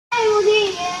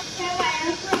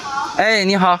哎，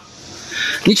你好，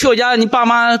你去我家，你爸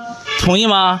妈同意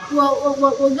吗？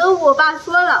我跟我爸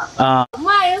说了啊。我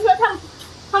妈人说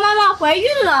她妈妈怀孕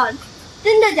了，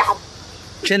真的假的？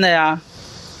真的呀。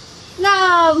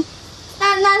那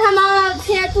她妈妈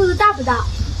现在肚子大不大？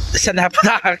现在还不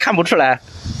大，还看不出来。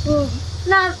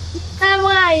那我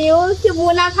阿姨幸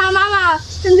福，那她妈妈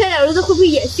生出来的儿子会不会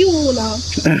也幸福呢？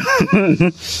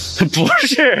不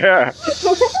是，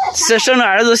这生的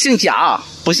儿子姓贾，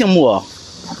不姓穆。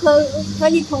和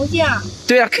你同姓？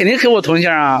对呀，肯定和我同姓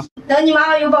啊。等你妈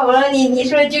妈有宝宝了，你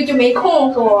是不是就没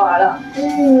空和我玩了？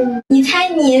你猜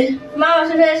你妈妈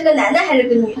生出来是个男的还是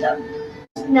个女的？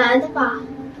男的吧。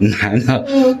男的。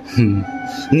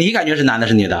你感觉是男的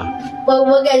是女的？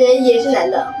我感觉也是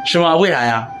男的。是吗？为啥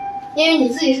呀？因为你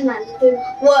自己是男的，对吧？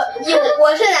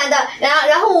我是男的，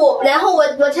然后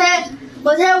我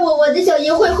猜我的小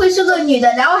姨会是个女的，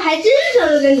然后还真是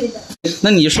生了个女的。那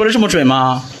你说的这么准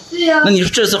吗？对呀。那你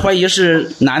这次怀疑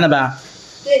是男的呗？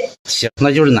对。行，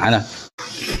那就是男的。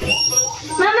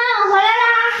妈妈，我回来啦！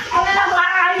回来了，哇，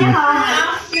你好。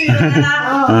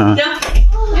行，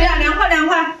你俩凉快凉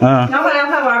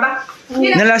快玩吧。你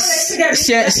俩先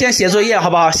写作业好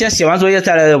不好？先写完作业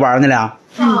再来玩，你俩。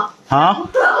好。啊？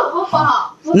不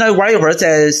好。那玩一会儿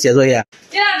再写作业。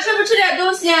你俩吃不吃点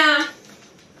东西啊？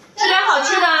吃点好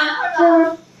吃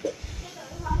的。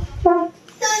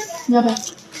你要不要？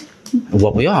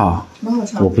我不要，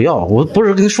我不要，我不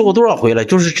是跟你说过多少回了，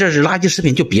就是这是垃圾食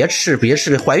品，就别吃。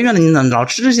怀孕了你老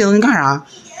吃这些东西干啥？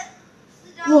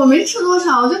我没吃多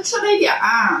少，我就吃了一点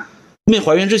儿。没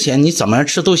怀孕之前你怎么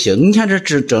吃都行，你看这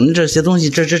整的这些东西，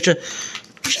这，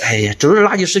哎呀，都是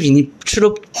垃圾食品，你吃了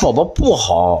宝宝不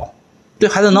好，对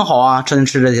孩子能好啊？吃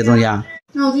这些东西啊？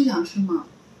那我就想吃嘛。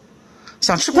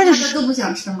想吃关键是都不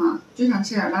想吃嘛，就想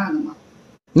吃点辣的嘛。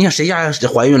你看谁家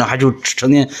怀孕了还就成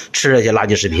天吃这些垃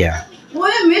圾食品？我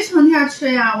也没成天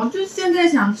吃呀，我就现在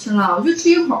想吃了，我就吃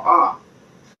一口。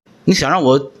你想让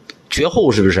我绝后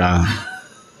是不是啊？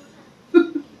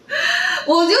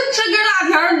我就吃根辣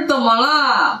条怎么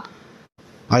了？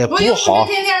哎呀，不好。我又不是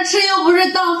天天吃，又不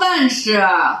是当饭吃。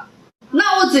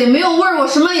那我嘴没有味儿，我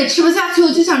什么也吃不下去，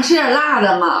我就想吃点辣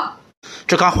的嘛。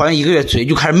这刚怀孕1个月，嘴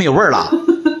就开始没有味儿了。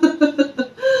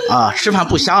啊，吃饭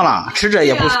不香了，吃这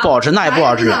也不好吃，那也不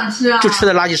好吃，就吃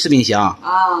的垃圾食品香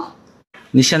啊。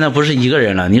你现在不是一个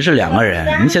人了，你是2个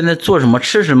人，你现在做什么、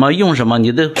吃什么、用什么，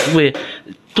你得为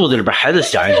肚子里边孩子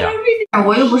想一想。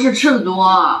我又不是吃的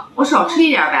多，我少吃一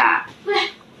点呗。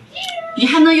你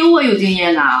还能有我有经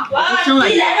验呢？我都生了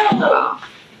1个孩子了，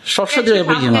少吃点也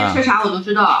不行啊。吃啥我都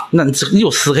知道。那你又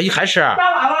4个，还吃？抓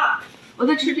娃娃，我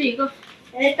再吃这一个。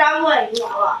抓过一个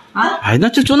娃娃啊？哎，那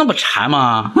就那么馋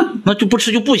吗？那就不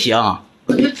吃就不行。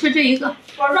我就吃这一个。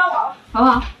我抓娃娃，好不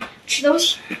好？吃东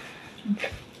西。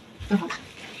真好吃。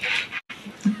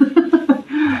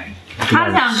他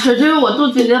想吃，就是我肚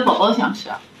子里的宝宝想吃。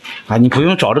啊，你不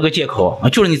用找这个借口啊，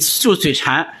就是嘴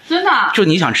馋，真的，就是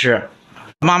你想吃。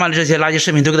妈妈的这些垃圾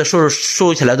食品都给他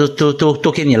收起来，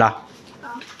都给你了。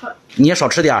你也少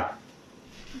吃点。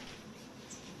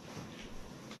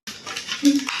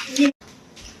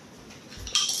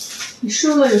你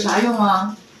收了有啥用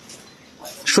啊？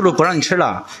收了不让你吃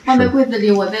了。放在柜子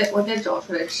里，我再找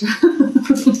出来吃。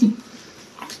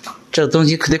这个东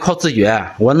西可得靠自觉，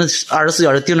我那24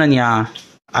小时盯着你啊。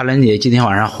阿兰姐今天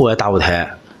晚上户外大舞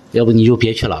台，要不你就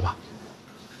别去了吧。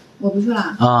我不去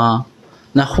了。啊，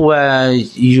那户外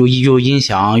有音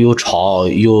响，有吵，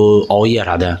有熬夜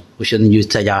啥的，我觉得你就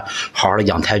在家好好的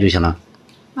养胎就行了。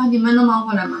啊，你们能忙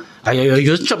活来吗？哎呀，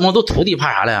有这么多徒弟，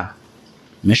怕啥了？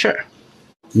没事儿，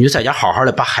你就在家好好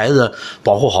的把孩子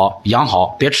保护好、养好，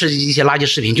别吃一些垃圾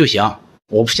食品就行。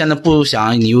我现在不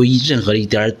想你有任何的一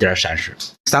点闪失。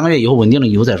3个月以后稳定了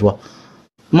以后再说。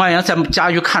妈呀，在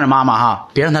家就看着妈妈哈，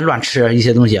别让她乱吃一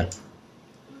些东西。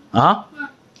啊？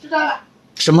知道了。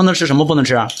什么能吃，什么不能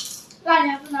吃啊？辣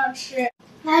条不能吃，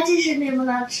垃圾食品不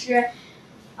能吃，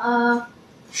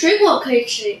水果可以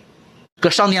吃。搁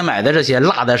商店买的这些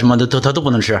辣的什么的都不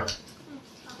能吃，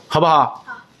好不好？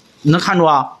好。你能看住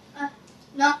啊？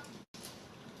能。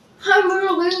还不是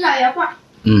我给你打电话。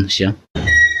行。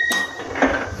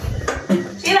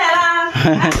谁来啦？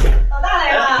老大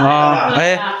来了。啊，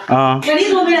哎啊。雅丽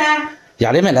怎么没来？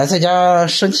雅丽没来，在家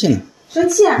生气呢。生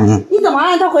气啊？你怎么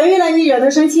了？她怀孕了，你惹她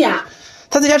生气啊？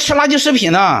她在家吃垃圾食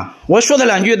品呢，我说她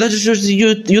2句，她就是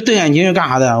又瞪眼睛又干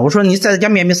啥的。我说你在家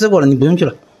面壁思过了，你不用去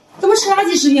了。怎么吃垃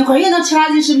圾食品？怀孕能吃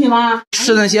垃圾食品吗？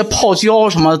吃那些泡椒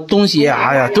什么东西，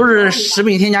哎呀，都是食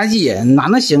品添加剂，哪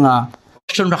能行啊？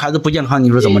生出孩子不健康，你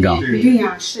说怎么整？对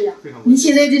呀，是呀。你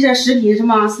现在这些食品什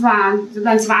么是吧，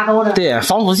乱七八糟的。对，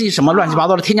防腐剂什么乱七八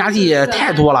糟的添加剂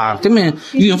太多了，根本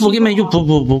孕妇根本就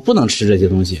不能吃这些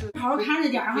东西。好好看着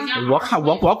点哈。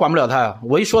我管不了他，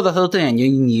我一说他都瞪眼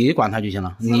睛，你管他就行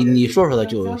了，你说他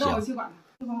就行。我去管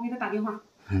他，一会儿我给他打电话。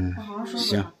我好好说说。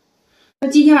行。那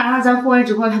今天晚上咱户外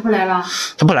直播他不来了？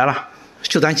他不来了，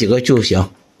就咱几个就行，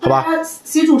好吧？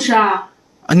谁主持啊？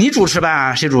你主持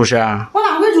呗，谁主持啊？我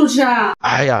哪会主持啊？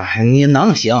哎呀，你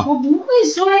能行？我不会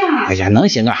说呀。哎呀，能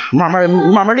行啊，慢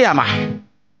慢练吧。